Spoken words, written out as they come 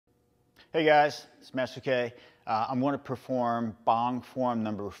Hey guys, it's Master K. I'm going to perform Bong form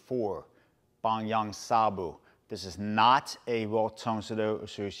number 4, Bong Yang Sabu. This is not a World Tongue Judo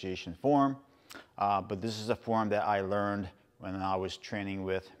Association form, but this is a form that I learned when I was training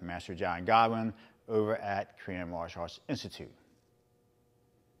with Master John Godwin over at Korean Martial Arts Institute.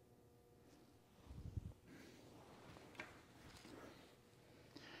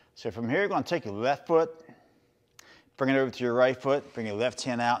 So from here, you're going to take your left foot, bring it over to your right foot, bring your left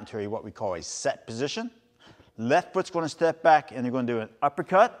hand out into what we call a set position. Left foot's going to step back and you're going to do an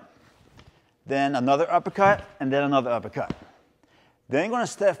uppercut, then another uppercut, and then another uppercut. Then you're going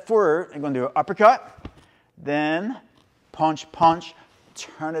to step forward and you're going to do an uppercut, then punch, punch,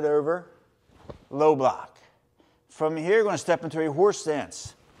 turn it over, low block. From here, you're going to step into a horse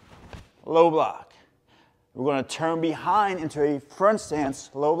stance, low block. We're going to turn behind into a front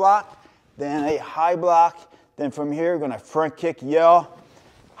stance, low block, then a high block. Then from here, we're going to front kick, yell,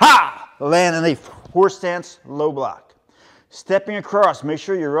 ha! Land in a horse stance, low block. Stepping across, make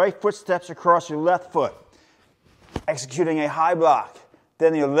sure your right foot steps across your left foot. Executing a high block.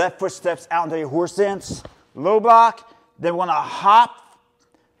 Then your left foot steps out into a horse stance, low block. Then we want to hop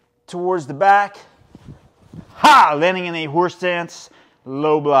towards the back, ha! Landing in a horse stance,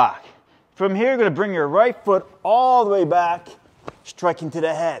 low block. From here, you're going to bring your right foot all the way back, striking to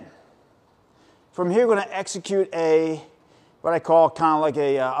the head. From here, we're going to execute what I call kind of like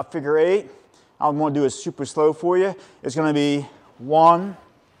a figure 8. I'm going to do it super slow for you. It's going to be 1,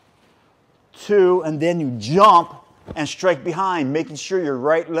 2, and then you jump and strike behind, making sure your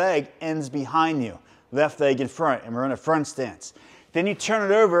right leg ends behind you. Left leg in front, and we're in a front stance. Then you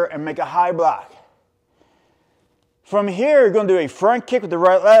turn it over and make a high block. From here, you're going to do a front kick with the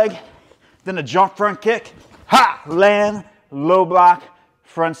right leg, then a jump front kick, ha! Land, low block,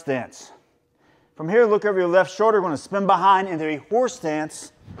 front stance. From here, look over your left shoulder. We're going to spin behind into a horse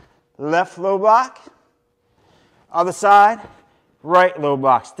stance. Left low block. Other side, right low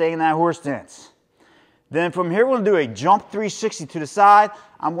block. Stay in that horse stance. Then from here, we're going to do a jump 360 to the side.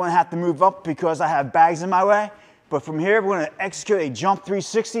 I'm going to have to move up because I have bags in my way. But from here, we're going to execute a jump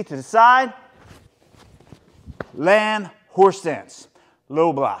 360 to the side. Land, horse stance.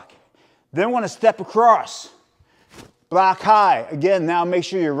 Low block. Then we're going to step across. Block high. Again, now make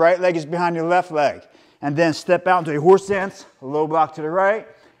sure your right leg is behind your left leg. And then step out into a horse stance, low block to the right.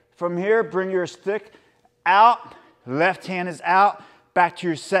 From here, bring your stick out. Left hand is out. Back to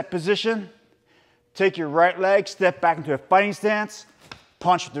your set position. Take your right leg, step back into a fighting stance.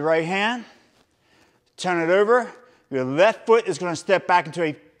 Punch with the right hand. Turn it over. Your left foot is going to step back into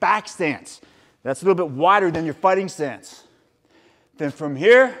a back stance. That's a little bit wider than your fighting stance. Then from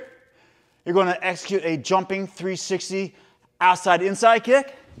here, you're going to execute a jumping 360 outside-inside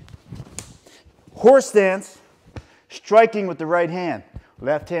kick. Horse stance, striking with the right hand.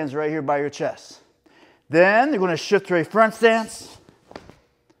 Left hand's right here by your chest. Then you're going to shift to a front stance.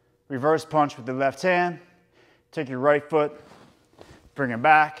 Reverse punch with the left hand. Take your right foot, bring it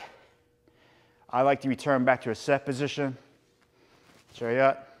back. I like to return back to a set position.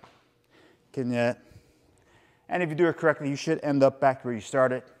 Chariot, Kinyet. And if you do it correctly, you should end up back where you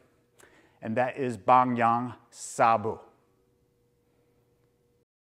started. And that is Bong Yang Sabu.